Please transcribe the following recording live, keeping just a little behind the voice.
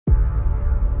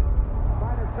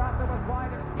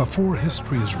Before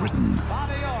history is written,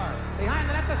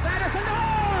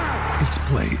 it's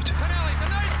played.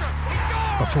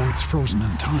 Before it's frozen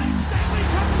in time,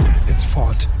 it's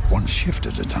fought one shift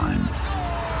at a time.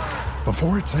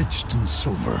 Before it's etched in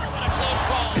silver,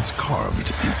 it's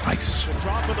carved in ice.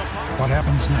 What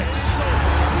happens next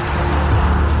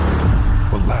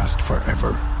will last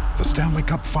forever. The Stanley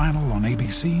Cup Final on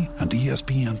ABC and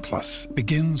ESPN Plus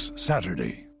begins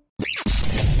Saturday.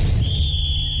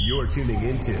 You're tuning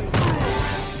into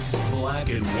Black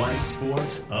and White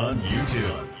Sports on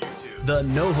YouTube. The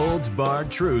no-holds-barred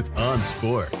truth on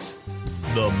sports.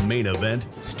 The main event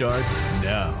starts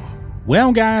now.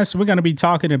 Well, guys, we're going to be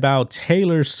talking about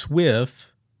Taylor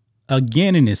Swift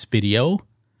again in this video,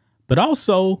 but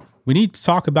also we need to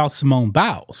talk about Simone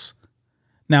Biles.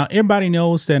 Now, everybody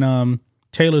knows that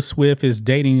Taylor Swift is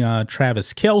dating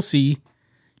Travis Kelce.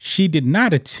 She did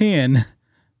not attend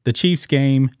the Chiefs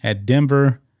game at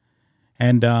Denver.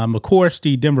 And, of course,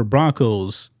 the Denver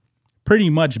Broncos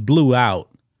pretty much blew out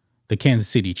the Kansas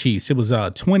City Chiefs. It was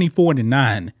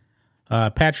 24-9.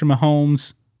 Patrick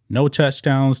Mahomes, no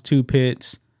touchdowns, 2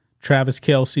 picks. Travis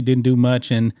Kelce didn't do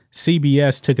much. And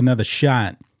CBS took another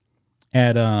shot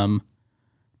at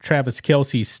Travis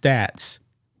Kelce's stats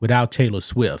without Taylor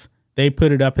Swift. They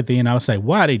put it up at the end. I was like,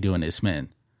 why are they doing this, man?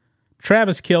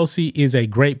 Travis Kelce is a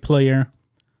great player.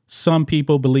 Some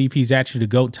people believe he's actually the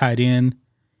GOAT tight end.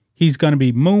 He's going to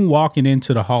be moonwalking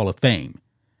into the Hall of Fame.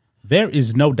 There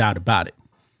is no doubt about it.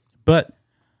 But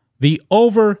the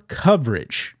over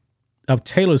coverage of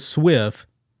Taylor Swift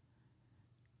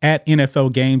at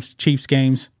NFL games, Chiefs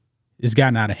games, has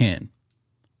gotten out of hand.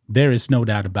 There is no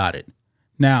doubt about it.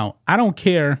 Now, I don't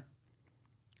care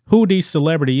who the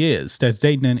celebrity is that's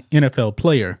dating an NFL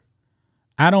player.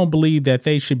 I don't believe that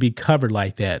they should be covered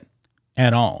like that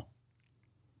at all.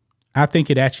 I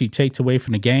think it actually takes away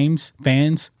from the games.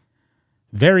 Fans,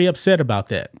 very upset about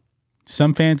that.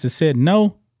 Some fans have said,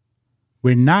 no,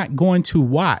 we're not going to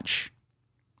watch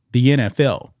the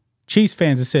NFL. Chiefs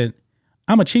fans have said,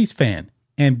 I'm a Chiefs fan,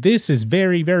 and this is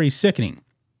very, very sickening.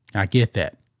 I get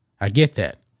that.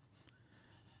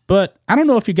 But I don't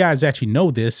know if you guys actually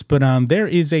know this, but there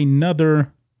is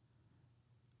another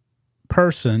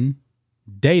person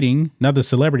dating, another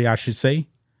celebrity, I should say,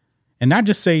 and not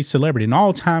just say celebrity, an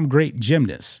all-time great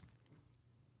gymnast.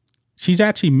 She's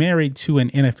actually married to an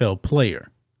NFL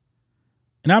player.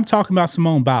 And I'm talking about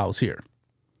Simone Biles here.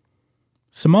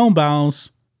 Simone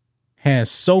Biles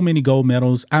has so many gold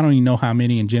medals. I don't even know how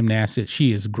many in gymnastics.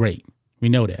 She is great. We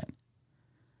know that.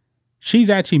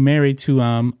 She's actually married to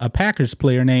a Packers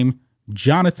player named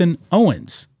Jonathan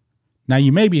Owens. Now,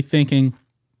 you may be thinking,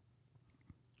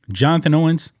 Jonathan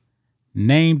Owens,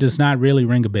 name does not really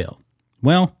ring a bell.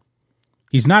 Well,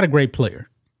 he's not a great player.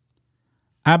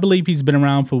 I believe he's been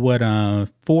around for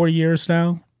 4 years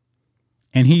now,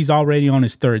 and he's already on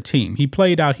his third team. He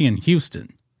played out here in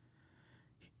Houston.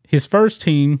 His first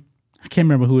team, I can't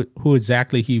remember who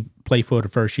exactly he played for the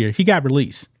first year. He got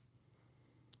released.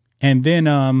 And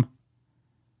then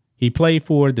he played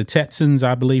for the Texans,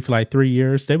 I believe, for like 3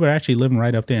 years. They were actually living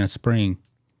right up there in Spring.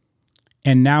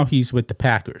 And now he's with the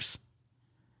Packers.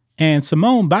 And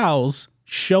Simone Biles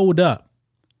showed up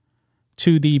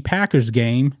to the Packers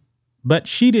game, but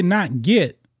she did not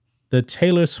get the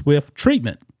Taylor Swift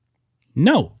treatment.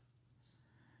 No.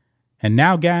 And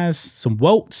now, guys, some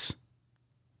wokes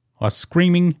are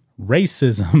screaming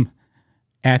racism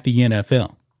at the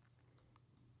NFL.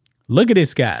 Look at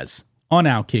this, guys, on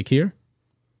Outkick here.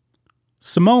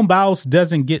 Simone Biles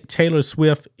doesn't get Taylor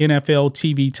Swift NFL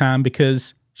TV time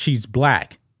because she's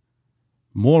black.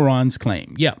 Morons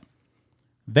claim. Yep.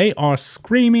 They are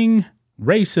screaming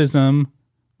racism,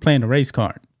 playing the race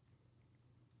card.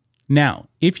 Now,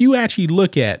 if you actually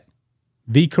look at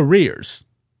the careers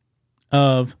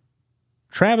of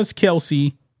Travis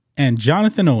Kelce and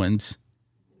Jonathan Owens,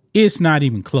 it's not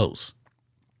even close.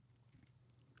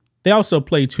 They also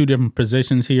play 2 different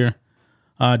positions here.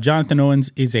 Jonathan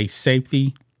Owens is a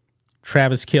safety.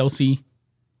 Travis Kelce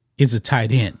is a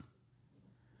tight end.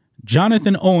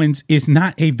 Jonathan Owens is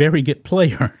not a very good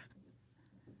player.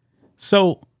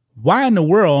 So why in the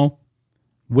world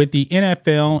would the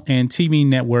NFL and TV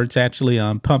networks actually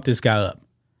pump this guy up?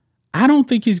 I don't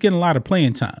think he's getting a lot of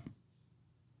playing time.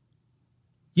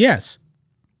 Yes.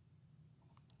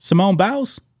 Simone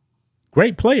Biles,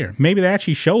 great player. Maybe they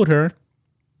actually showed her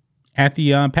at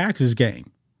the Packers game.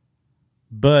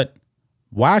 But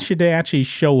why should they actually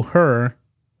show her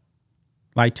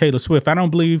like Taylor Swift? I don't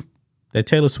believe that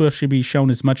Taylor Swift should be shown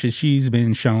as much as she's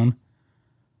been shown.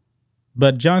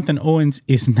 But Jonathan Owens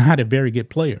is not a very good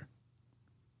player.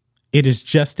 It is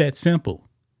just that simple.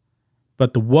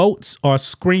 But the Wolves are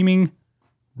screaming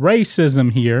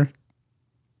racism here.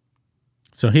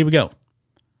 So here we go.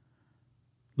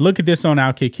 Look at this on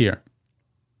Outkick here.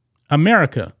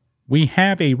 America, we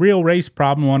have a real race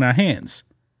problem on our hands.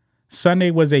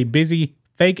 Sunday was a busy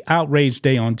fake outrage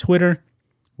day on Twitter,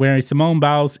 where a Simone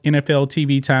Biles NFL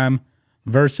TV time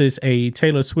versus a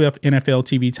Taylor Swift NFL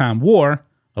TV time war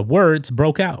of words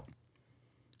broke out.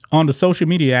 On the social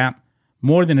media app,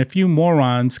 more than a few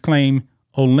morons claim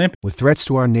Olympic. With threats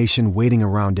to our nation waiting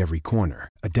around every corner,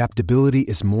 adaptability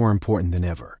is more important than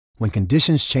ever. When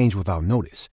conditions change without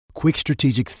notice, quick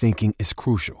strategic thinking is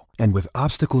crucial. And with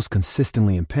obstacles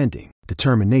consistently impending,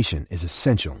 determination is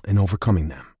essential in overcoming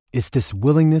them. It's this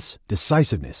willingness,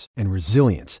 decisiveness, and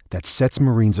resilience that sets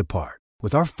Marines apart.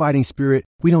 With our fighting spirit,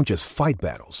 we don't just fight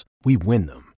battles, we win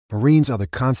them. Marines are the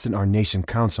constant our nation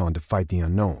counts on to fight the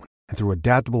unknown. And through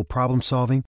adaptable problem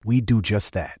solving, we do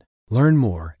just that. Learn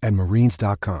more at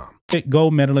Marines.com.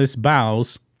 Gold medalist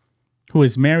Biles, who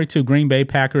is married to Green Bay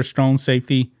Packers strong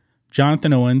safety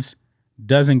Jonathan Owens,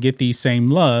 doesn't get the same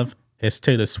love as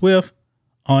Taylor Swift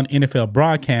on NFL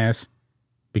broadcasts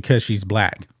because she's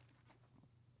black.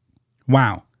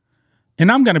 Wow.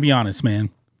 And I'm going to be honest, man.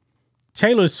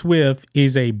 Taylor Swift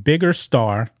is a bigger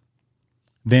star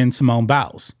than Simone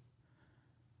Biles.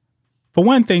 For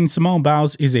one thing, Simone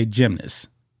Biles is a gymnast.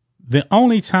 The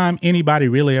only time anybody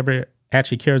really ever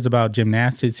actually cares about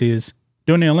gymnastics is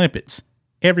during the Olympics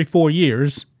every 4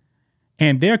 years,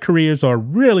 and their careers are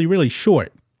really, really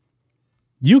short.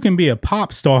 You can be a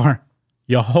pop star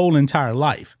your whole entire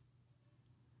life.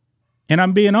 And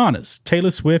I'm being honest,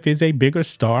 Taylor Swift is a bigger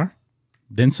star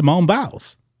than Simone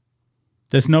Biles.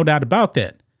 There's no doubt about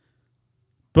that.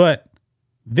 But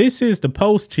this is the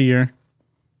post here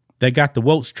that got the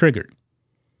votes triggered.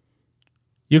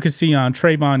 You can see on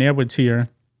Trayvon Edwards here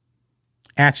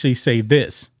actually say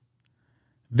this.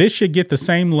 This should get the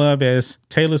same love as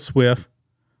Taylor Swift.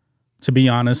 To be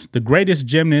honest, the greatest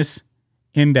gymnast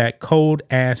in that cold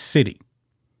ass city.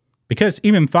 Because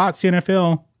even Fox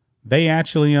NFL, they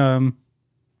actually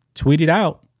tweeted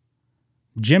out,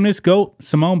 gymnast GOAT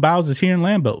Simone Biles is here in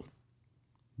Lambeau.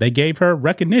 They gave her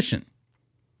recognition.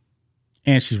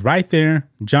 And she's right there.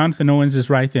 Jonathan Owens is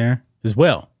right there as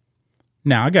well.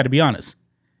 Now, I got to be honest.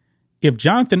 If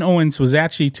Jonathan Owens was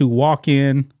actually to walk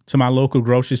in to my local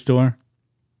grocery store,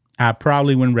 I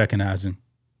probably wouldn't recognize him.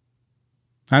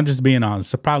 I'm just being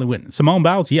honest. I probably wouldn't. Simone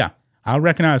Biles, yeah, I'll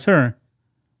recognize her.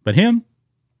 But him,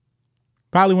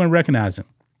 probably wouldn't recognize him.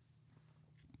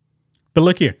 But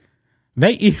look here.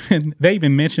 They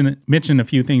even mentioned a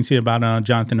few things here about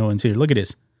Jonathan Owens here. Look at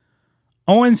this.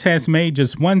 Owens has made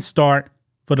just one start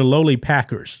for the lowly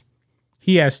Packers.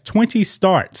 He has 20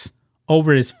 starts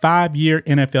over his 5-year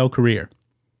NFL career.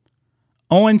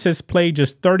 Owens has played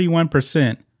just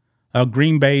 31% of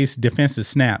Green Bay's defensive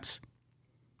snaps.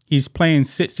 He's playing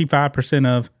 65%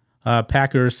 of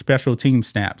Packers special team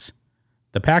snaps.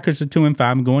 The Packers are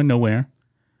 2-5 and going nowhere.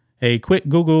 A quick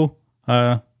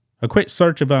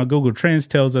search of Google Trends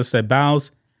tells us that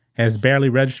Biles has barely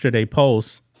registered a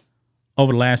pulse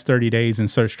over the last 30 days in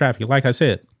search traffic. Like I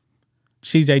said,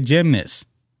 she's a gymnast.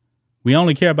 We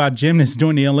only care about gymnasts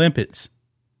during the Olympics.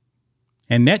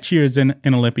 And next year is an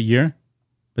Olympic year.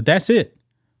 But that's it.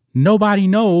 Nobody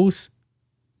knows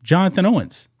Jonathan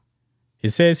Owens. It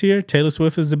says here, Taylor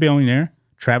Swift is a billionaire.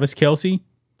 Travis Kelce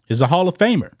is a Hall of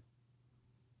Famer.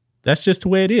 That's just the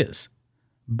way it is.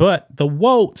 But the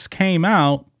votes came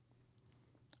out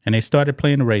and they started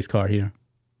playing the race card here.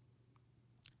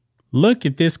 Look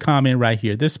at this comment right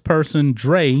here. This person,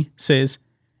 Dre, says,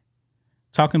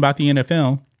 talking about the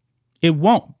NFL, it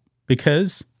won't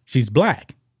because she's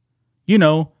black. You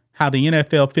know how the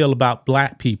NFL feel about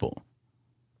black people.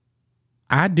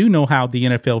 I do know how the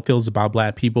NFL feels about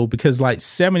black people because like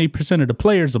 70% of the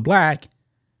players are black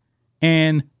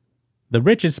and the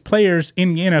richest players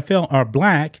in the NFL are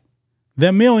black.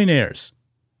 They're millionaires.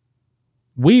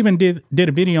 We even did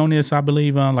a video on this, I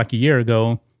believe, like a year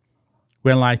ago,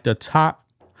 where like the top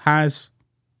 5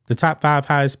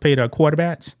 highest paid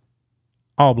quarterbacks,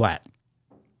 all black.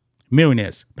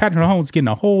 Millionaires. Patrick Mahomes getting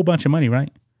a whole bunch of money,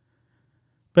 right?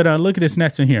 But look at this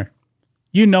next one here.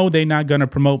 You know they're not going to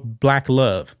promote black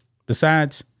love.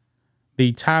 Besides,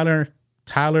 the Tyler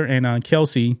and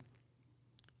Kelce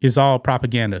is all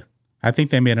propaganda. I think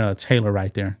they made a Taylor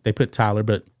right there. They put Tyler,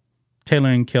 but Taylor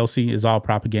and Kelce is all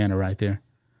propaganda right there.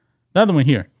 The other one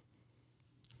here.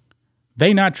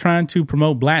 They not trying to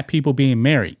promote black people being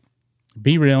married.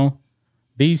 Be real.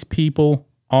 These people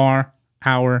are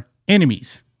our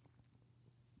enemies.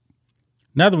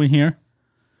 Another one here.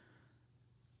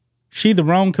 She the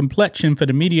wrong complexion for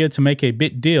the media to make a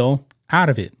big deal out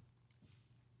of it.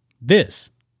 This.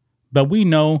 But we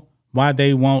know why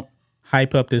they won't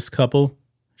hype up this couple,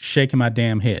 shaking my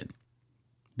damn head.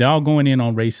 They're all going in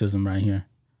on racism right here.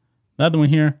 The other one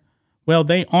here, well,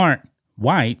 they aren't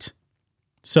white,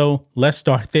 so let's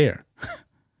start there.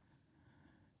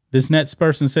 This next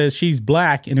person says she's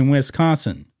black and in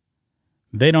Wisconsin.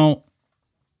 They don't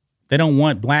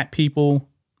want black people.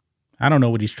 I don't know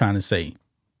what he's trying to say.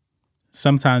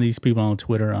 Sometimes these people on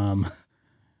Twitter,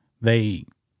 they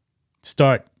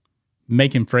start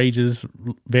making phrases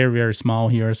very, very small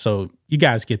here. So you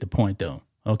guys get the point though.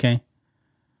 Okay.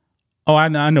 Oh, I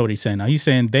know what he's saying now. He's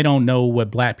saying they don't know what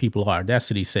black people are. That's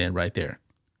what he's saying right there.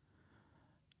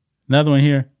 Another one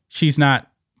here. She's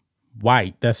not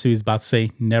white. That's what he's about to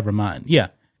say. Never mind. Yeah.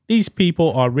 These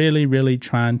people are really, really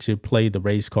trying to play the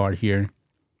race card here.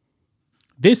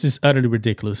 This is utterly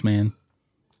ridiculous, man.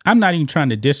 I'm not even trying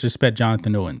to disrespect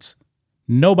Jonathan Owens.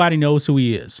 Nobody knows who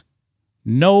he is.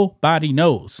 Nobody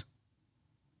knows.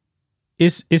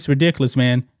 It's ridiculous,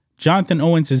 man. Jonathan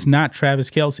Owens is not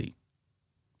Travis Kelce.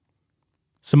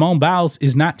 Simone Biles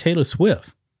is not Taylor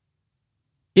Swift.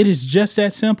 It is just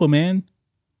that simple, man.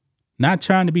 Not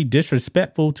trying to be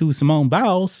disrespectful to Simone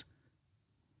Biles,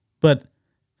 but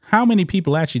how many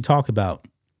people actually talk about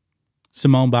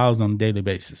Simone Biles on a daily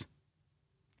basis?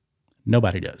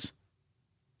 Nobody does.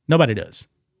 Nobody does.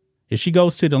 If she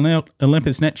goes to the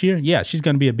Olympics next year, yeah, she's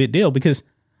going to be a big deal because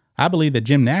I believe that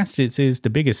gymnastics is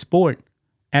the biggest sport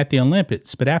at the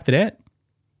Olympics. But after that,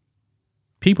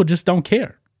 people just don't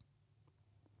care.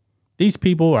 These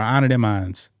people are out of their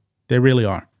minds. They really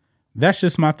are. That's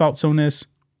just my thoughts on this.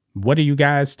 What do you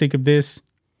guys think of this?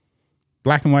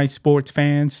 Black and white sports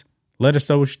fans, let us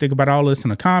know what you think about all this in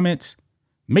the comments.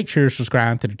 Make sure you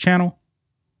subscribe to the channel.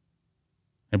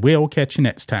 And we'll catch you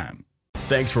next time.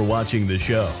 Thanks for watching the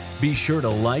show. Be sure to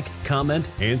like, comment,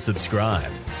 and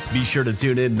subscribe. Be sure to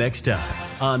tune in next time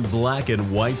on Black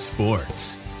and White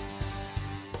Sports.